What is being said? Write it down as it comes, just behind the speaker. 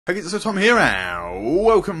Hey, ItZoTom here, and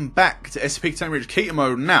welcome back to SCP Containment Keter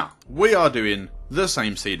Mode. Now, we are doing the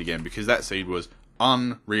same seed again, because that seed was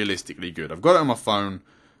unrealistically good. I've got it on my phone,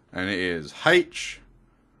 and it is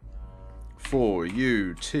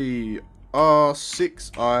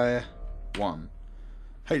H4UTR6I1.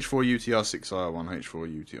 H4UTR6I1,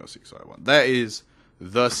 H4UTR6I1. That is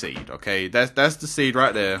the seed, okay? That's the seed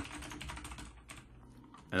right there.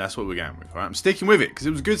 And that's what we're going with, alright? I'm sticking with it, because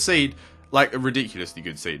it was a good seed. Like, a ridiculously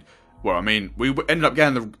good seed. Well, I mean, we ended up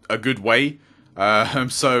getting a good way.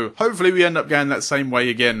 So, hopefully we end up getting that same way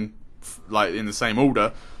again, like, in the same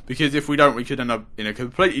order. Because if we don't, we could end up in a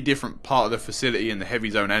completely different part of the facility, in the heavy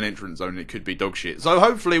zone and entrance zone, and it could be dog shit. So,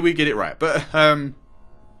 hopefully we get it right. But, who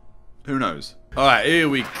knows? Alright, here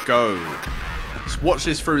we go. Let's watch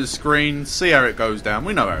this through the screen, see how it goes down.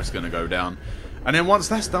 We know how it's going to go down. And then once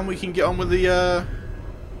that's done, we can get on with the,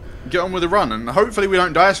 run, and hopefully we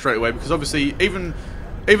don't die straight away, because obviously even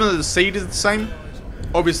though the seed is the same,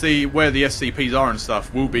 obviously where the SCPs are and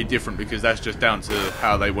stuff will be different, because that's just down to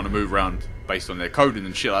how they want to move around based on their coding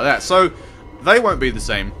and shit like that. So they won't be the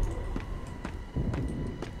same,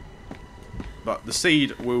 but the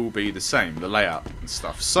seed will be the same, the layout and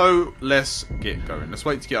stuff. So let's get going. Let's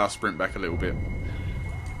wait to get our sprint back a little bit.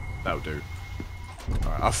 That'll do.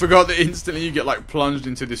 Alright, I forgot that instantly you get like plunged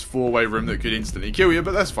into this four-way room that could instantly kill you,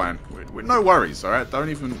 but that's fine. With no worries, alright?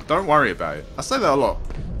 Don't worry about it. I say that a lot.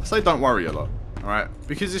 I say don't worry a lot, alright?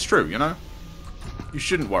 Because it's true, you know? You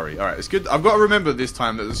shouldn't worry. Alright, it's good. I've got to remember this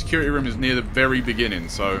time that the security room is near the very beginning,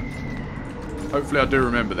 so hopefully I do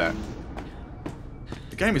remember that.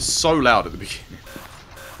 The game is so loud at the beginning.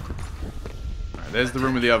 Alright, there's the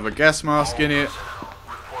room with the other gas mask in it.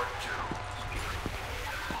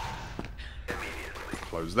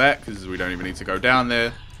 Close that, because we don't even need to go down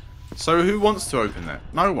there. So who wants to open that?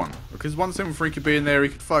 No one. Because once some freak could be in there, he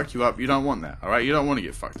could fuck you up. You don't want that, alright? You don't want to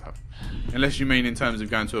get fucked up. Unless you mean in terms of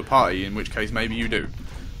going to a party, in which case maybe you do.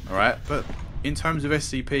 Alright? But in terms of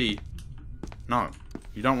SCP, no.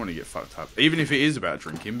 You don't want to get fucked up. Even if it is about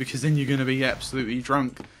drinking, because then you're going to be absolutely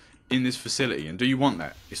drunk in this facility. And do you want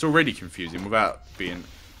that? It's already confusing without being...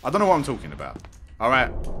 I don't know what I'm talking about.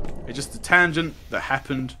 Alright? It's just a tangent that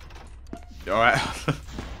happened. Alright?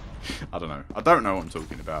 I don't know. I don't know what I'm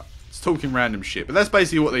talking about. It's talking random shit. But that's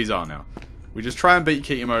basically what these are now. We just try and beat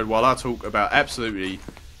Keter Mode while I talk about absolutely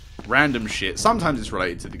random shit. Sometimes it's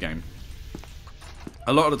related to the game.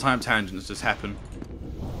 A lot of the time tangents just happen.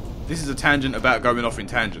 This is a tangent about going off in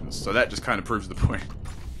tangents. So that just kind of proves the point.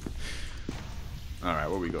 Alright,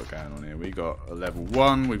 what we got going on here? We got a level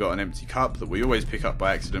 1. We got an empty cup that we always pick up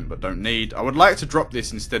by accident but don't need. I would like to drop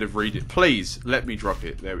this instead of read it. Please, let me drop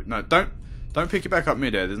it. There, no, don't pick it back up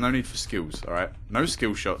mid-air. There's no need for skills, alright? No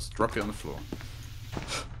skill shots. Drop it on the floor.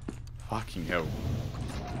 Fucking hell.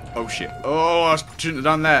 Oh, shit. Oh, I shouldn't have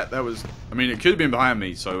done that. That was... I mean, it could have been behind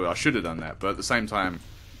me, so I should have done that. But at the same time,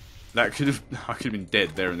 that could have... I could have been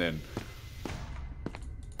dead there and then.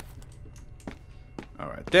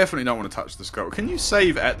 Alright, definitely don't want to touch the scroll. Can you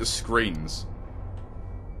save at the screens?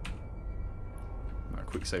 No,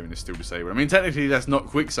 quick saving is still disabled. I mean, technically that's not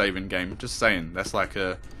quick saving game. Just saying. That's like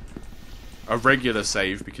a regular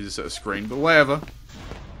save because it's at a screen, but whatever.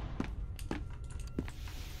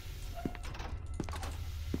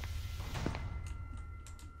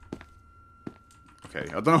 Okay,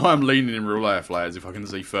 I don't know why I'm leaning in real life, like, as if I can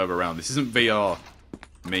see further around. This isn't VR.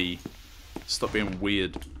 Me. Stop being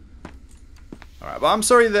weird. Alright, but I'm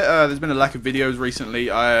sorry that there's been a lack of videos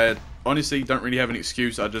recently. I honestly don't really have an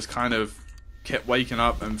excuse. I just kind of kept waking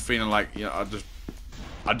up and feeling like, you know,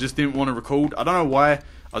 I just didn't want to record. I don't know why.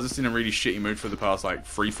 I was just in a really shitty mood for the past, like,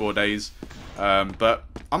 3-4 days. But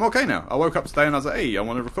I'm okay now. I woke up today and I was like, hey, I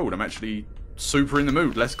want to record. I'm actually super in the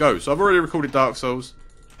mood. Let's go. So I've already recorded Dark Souls.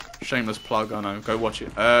 Shameless plug, I know. Go watch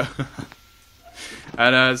it.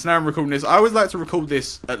 And so now I'm recording this. I always like to record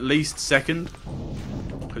this at least second.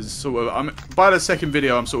 Because sort of, by the second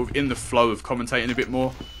video, I'm sort of in the flow of commentating a bit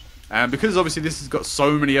more. And because obviously this has got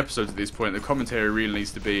so many episodes at this point, the commentary really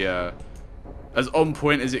needs to be... as on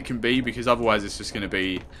point as it can be, because otherwise it's just going to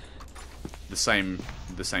be the same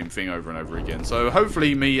thing over and over again. So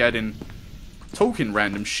hopefully me talking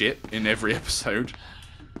random shit in every episode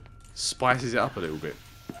spices it up a little bit.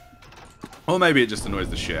 Or maybe it just annoys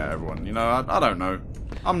the shit out of everyone. You know, I don't know.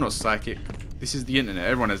 I'm not psychic. This is the internet.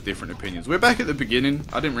 Everyone has different opinions. We're back at the beginning.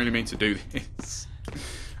 I didn't really mean to do this.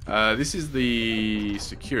 This is the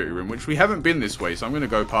security room, which we haven't been this way, so I'm going to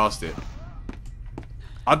go past it.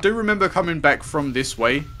 I do remember coming back from this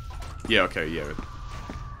way. Yeah, okay, yeah.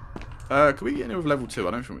 Can we get in with level 2?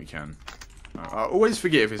 I don't think we can. I always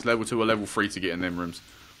forget if it's level 2 or level 3 to get in them rooms.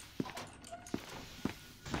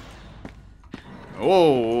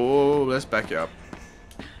 Oh, let's back it up.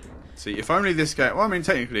 See, if only this game... Well, I mean,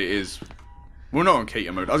 technically it is... Well, not on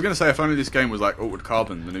Keter Mode. I was going to say, if only this game was like Altered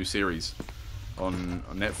Carbon, the new series on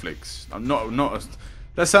Netflix. I'm not...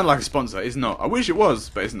 That sounds like a sponsor. It's not. I wish it was,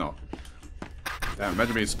 but it's not. Damn,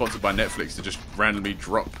 imagine being sponsored by Netflix to just randomly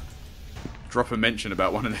drop a mention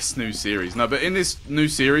about one of this new series. No, but in this new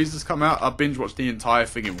series that's come out, I binge watched the entire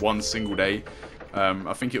thing in one single day.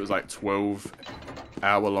 I think it was like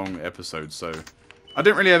 12-hour-long episodes, so I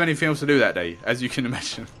didn't really have anything else to do that day, as you can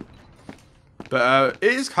imagine. But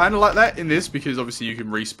it is kind of like that in this, because obviously you can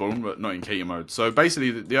respawn, but not in Keter Mode. So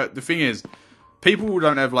basically, the thing is, people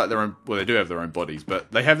don't have like their own... Well, they do have their own bodies,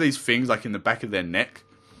 but they have these things like in the back of their neck.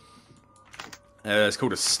 It's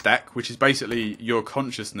called a stack, which is basically your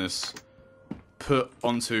consciousness put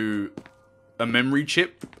onto a memory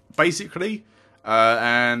chip, basically.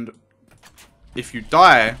 And if you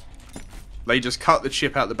die, they just cut the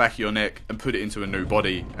chip out the back of your neck and put it into a new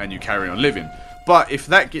body, and you carry on living. But if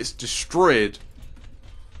that gets destroyed,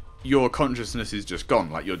 your consciousness is just gone.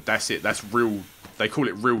 Like, that's it. That's real. They call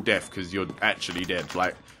it real death because you're actually dead.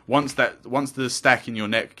 Like, once the stack in your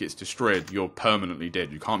neck gets destroyed, you're permanently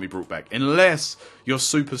dead. You can't be brought back unless you're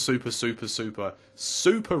super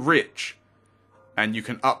rich, and you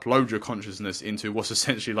can upload your consciousness into what's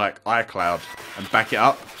essentially like iCloud and back it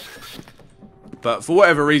up. But for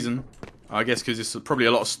whatever reason, I guess because it's probably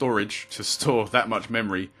a lot of storage to store that much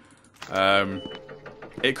memory,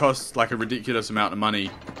 it costs like a ridiculous amount of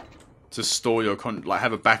money to store your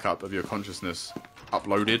have a backup of your consciousness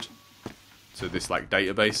uploaded to this like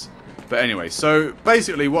database. But anyway, so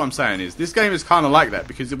basically what I'm saying is this game is kind of like that,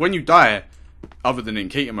 because when you die, other than in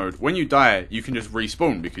Keter Mode, when you die you can just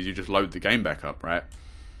respawn because you just load the game back up, right?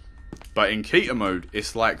 But in Keter Mode,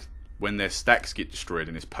 it's like when their stacks get destroyed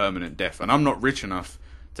and it's permanent death. And I'm not rich enough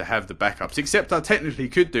to have the backups, except I technically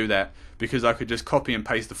could do that because I could just copy and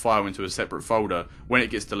paste the file into a separate folder. When it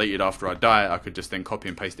gets deleted after I die, I could just then copy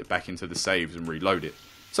and paste it back into the saves and reload it.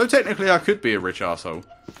 So technically I could be a rich arsehole,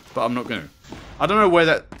 but I'm not going to. I don't know where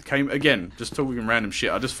that came, again, just talking random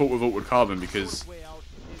shit. I just thought with Altered Carbon because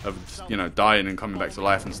of, you know, dying and coming back to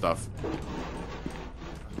life and stuff.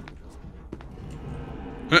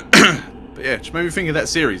 But yeah, just made me think of that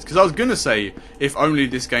series, because I was going to say, if only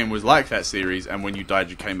this game was like that series, and when you died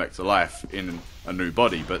you came back to life in a new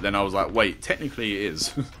body, but then I was like, wait, technically it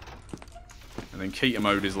is. And then Keter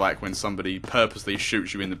Mode is like when somebody purposely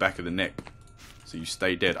shoots you in the back of the neck, so you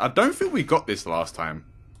stay dead. I don't think we got this last time.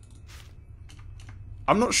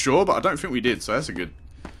 I'm not sure, but I don't think we did, so that's a good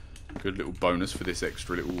little bonus for this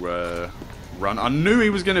extra little run. I knew he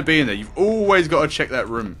was going to be in there. You've always got to check that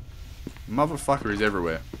room. Motherfucker is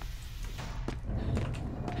everywhere.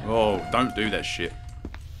 Oh, don't do that shit.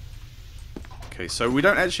 Okay, so we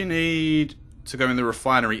don't actually need to go in the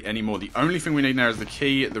refinery anymore. The only thing we need now is the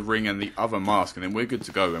key, the ring, and the other mask, and then we're good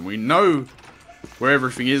to go. And we know where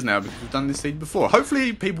everything is now because we've done this seed before.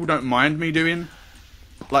 Hopefully people don't mind me doing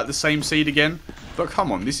like the same seed again. But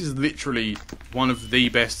come on, this is literally one of the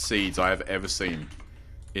best seeds I have ever seen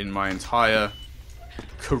in my entire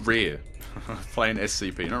career playing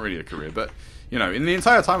SCP. Not really a career, but you know, in the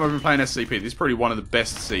entire time I've been playing SCP, this is probably one of the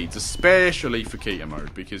best seeds, especially for Keter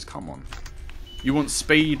Mode, because come on, you want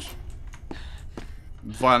speed,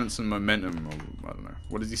 violence, and momentum. Or, I don't know.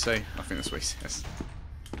 What does he say? I think that's what he says.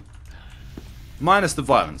 Minus the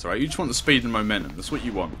violence, alright? You just want the speed and momentum. That's what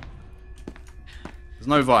you want. There's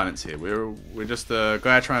no violence here. We're just a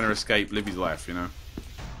guy trying to escape, live his life, you know?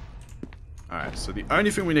 Alright, so the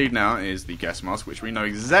only thing we need now is the gas mask, which we know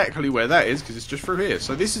exactly where that is, because it's just through here.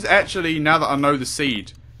 So this is actually, now that I know the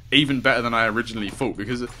seed, even better than I originally thought,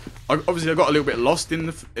 because obviously I got a little bit lost in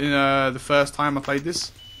the first time I played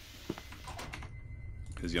this.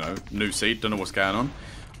 Because, you know, new seed, don't know what's going on.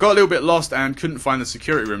 Got a little bit lost and couldn't find the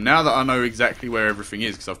security room. Now that I know exactly where everything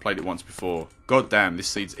is, because I've played it once before, god damn, this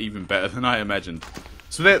seed's even better than I imagined.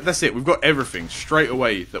 So that's it, we've got everything straight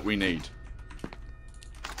away that we need.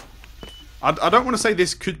 I don't want to say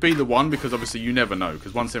this could be the one, because obviously you never know,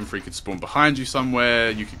 because 173 could spawn behind you somewhere,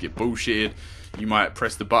 you could get bullshitted, you might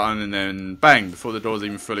press the button and then bang, before the door's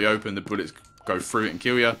even fully open, the bullets go through it and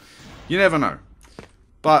kill you. You never know.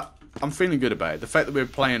 But I'm feeling good about it. The fact that we're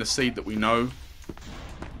playing a seed that we know,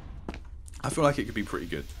 I feel like it could be pretty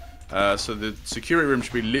good. So the security room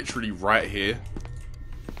should be literally right here.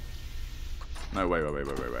 No, wait,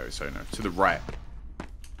 sorry, no, to the right.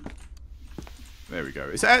 There we go.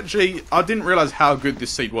 It's actually, I didn't realise how good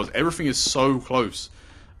this seed was. Everything is so close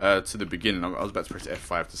to the beginning. I was about to press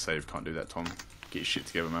F5 to save. Can't do that, Tom. Get your shit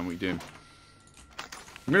together, man. What are you doing?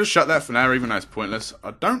 I'm going to shut that for now, even though it's pointless.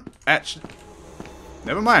 I don't actually...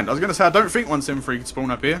 Never mind. I was going to say, I don't think 173 can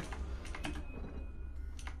spawn up here.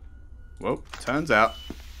 Well, turns out,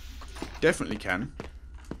 definitely can.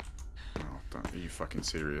 Oh, are you fucking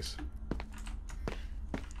serious?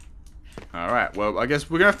 Alright, well, I guess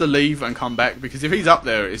we're going to have to leave and come back, because if he's up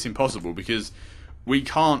there, it's impossible, because we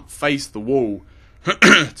can't face the wall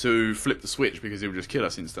to flip the switch, because he'll just kill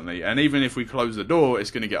us instantly. And even if we close the door,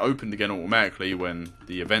 it's going to get opened again automatically when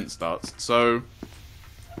the event starts. So,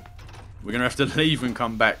 we're going to have to leave and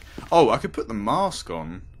come back. Oh, I could put the mask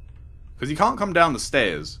on, because he can't come down the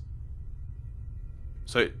stairs.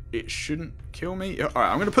 So, it shouldn't kill me. Alright,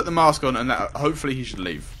 I'm going to put the mask on, and that, hopefully he should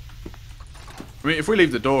leave. I mean, if we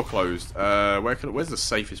leave the door closed, where's the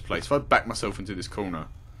safest place? If I back myself into this corner...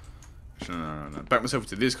 No. Back myself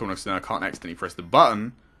into this corner, so then I can't accidentally press the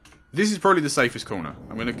button. This is probably the safest corner.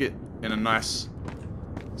 I'm going to get in a nice,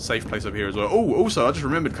 safe place up here as well. Oh, also, I just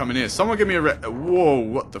remembered coming here. Someone give me a... Whoa,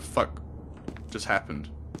 what the fuck just happened?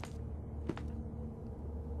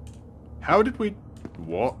 How did we...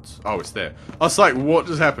 What? Oh, it's there. I was like, what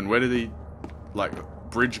just happened? Where did the, like,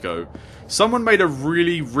 bridge go? Someone made a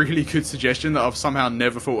really, really good suggestion that I've somehow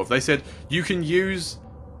never thought of. They said, you can use...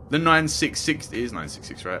 The 966 is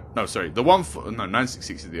 966, right? No, sorry. The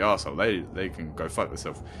 966 is the arsehole. They can go fuck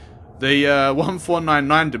themselves. The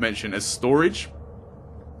 1499 dimension as storage,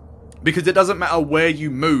 because it doesn't matter where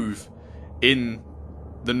you move in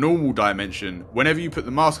the normal dimension. Whenever you put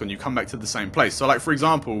the mask on, you come back to the same place. So, like for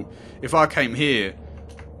example, if I came here,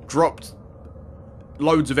 dropped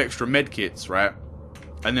loads of extra medkits, right,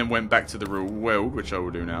 and then went back to the real world, which I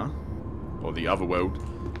will do now, or the other world.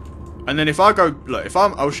 And then if I go, look,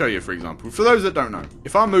 I'll show you for example. For those that don't know,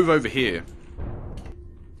 if I move over here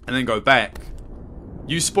and then go back,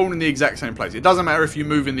 you spawn in the exact same place. It doesn't matter if you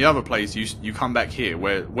move in the other place, you come back here.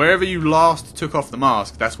 Wherever you last took off the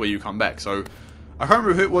mask, that's where you come back. So I can't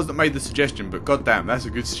remember who it was that made the suggestion, but goddamn, that's a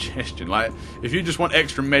good suggestion. Like, if you just want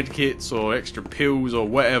extra med kits or extra pills or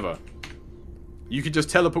whatever, you could just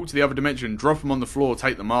teleport to the other dimension, drop them on the floor,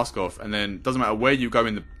 take the mask off, and then it doesn't matter where you go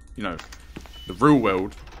in the, you know, the real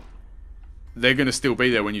world. They're going to still be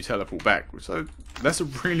there when you teleport back. So, that's a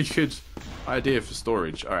really good idea for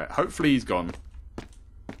storage. Alright, hopefully he's gone.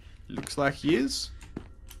 Looks like he is.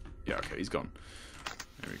 Yeah, okay, he's gone.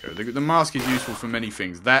 There we go. The mask is useful for many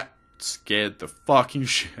things. That scared the fucking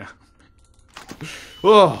shit out of me.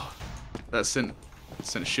 Oh! That sent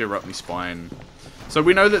a shiver up my spine. So,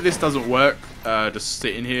 we know that this doesn't work. Just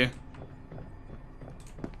sitting here.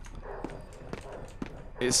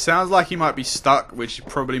 It sounds like he might be stuck, which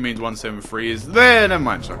probably means 173 is there. Never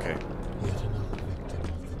mind, it's okay.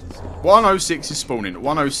 106 is spawning.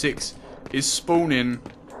 106 is spawning.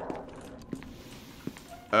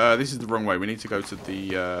 This is the wrong way. We need to go to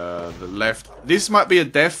the left. This might be a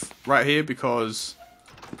death right here because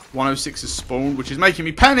 106 is spawned, which is making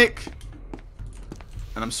me panic.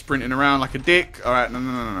 And I'm sprinting around like a dick. Alright,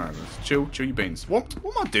 no. Chill your beans. What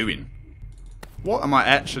am I doing? What am I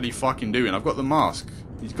actually fucking doing? I've got the mask.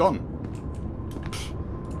 He's gone.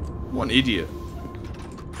 What an idiot.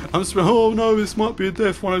 I'm just, oh no, this might be a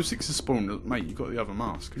death. 106 is spawned. Mate, you got the other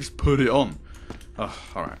mask. Just put it on. Oh,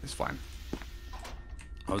 alright, it's fine.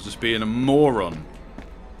 I was just being a moron.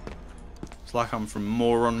 It's like I'm from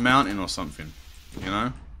Moron Mountain or something. You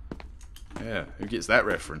know? Yeah, who gets that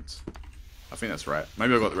reference? I think that's right.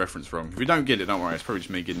 Maybe I got the reference wrong. If you don't get it, don't worry. It's probably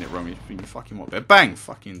just me getting it wrong. You're thinking, fucking what there? Bang!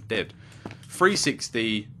 Fucking dead.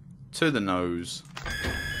 360 to the nose.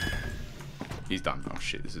 He's done. Oh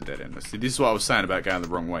shit, this is a dead end. See, this is what I was saying about going the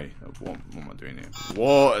wrong way. What am I doing here?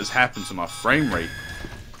 What has happened to my frame rate?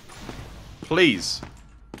 Please.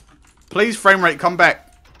 Please, frame rate, come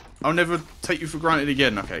back. I'll never take you for granted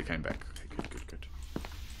again. Okay, it came back. Okay, good.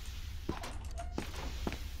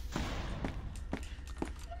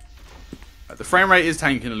 The frame rate is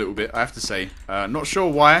tanking a little bit, I have to say. Not sure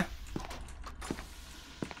why.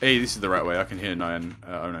 Hey, this is the right way. I can hear 096.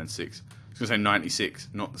 I was going to say 96.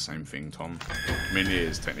 Not the same thing, Tom. I mean, it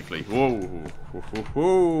is, technically. Whoa.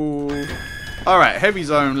 Alright, Heavy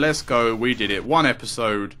Zone. Let's go. We did it. 1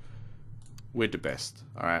 episode. We're the best.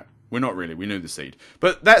 Alright. We're not really. We knew the seed.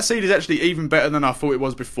 But that seed is actually even better than I thought it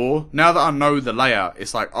was before. Now that I know the layout,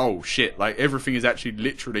 it's like, oh, shit. Like, everything is actually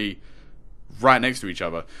literally right next to each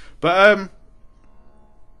other. But,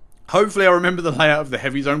 hopefully I remember the layout of the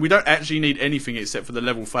Heavy Zone. We don't actually need anything except for the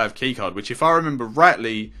level 5 keycard, which if I remember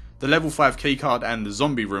rightly, the level 5 keycard and the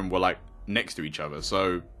zombie room were like next to each other.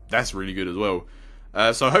 So that's really good as well.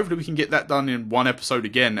 So hopefully we can get that done in 1 episode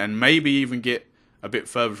again, and maybe even get a bit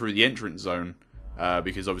further through the entrance zone.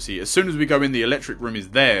 Because obviously as soon as we go in, the electric room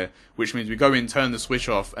is there, which means we go in, turn the switch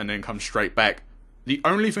off, and then come straight back. The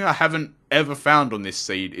only thing I haven't ever found on this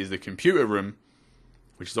seed is the computer room,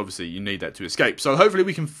 which is obviously, you need that to escape. So hopefully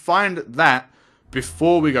we can find that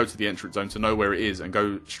before we go to the entrance zone to know where it is and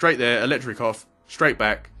go straight there, electric off, straight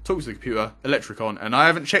back, talk to the computer, electric on, and I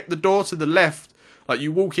haven't checked the door to the left. Like,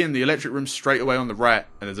 you walk in the electric room straight away on the right,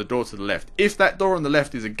 and there's a door to the left. If that door on the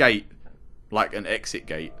left is a gate, like an exit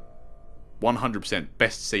gate, 100%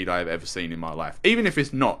 best seed I have ever seen in my life. Even if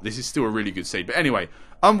it's not, this is still a really good seed. But anyway,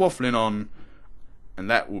 I'm waffling on, and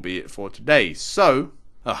that will be it for today. So,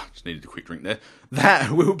 just needed a quick drink there.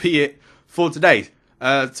 That will be it for today.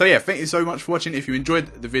 So yeah, thank you so much for watching. If you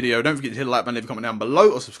enjoyed the video, don't forget to hit the like button, leave a comment down below,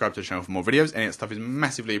 or subscribe to the channel for more videos. Any of that stuff is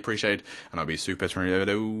massively appreciated, and I'll be super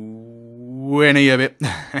any of it.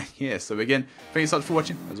 Yeah, so again, thank you so much for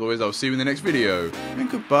watching. As always, I'll see you in the next video, and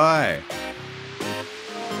goodbye.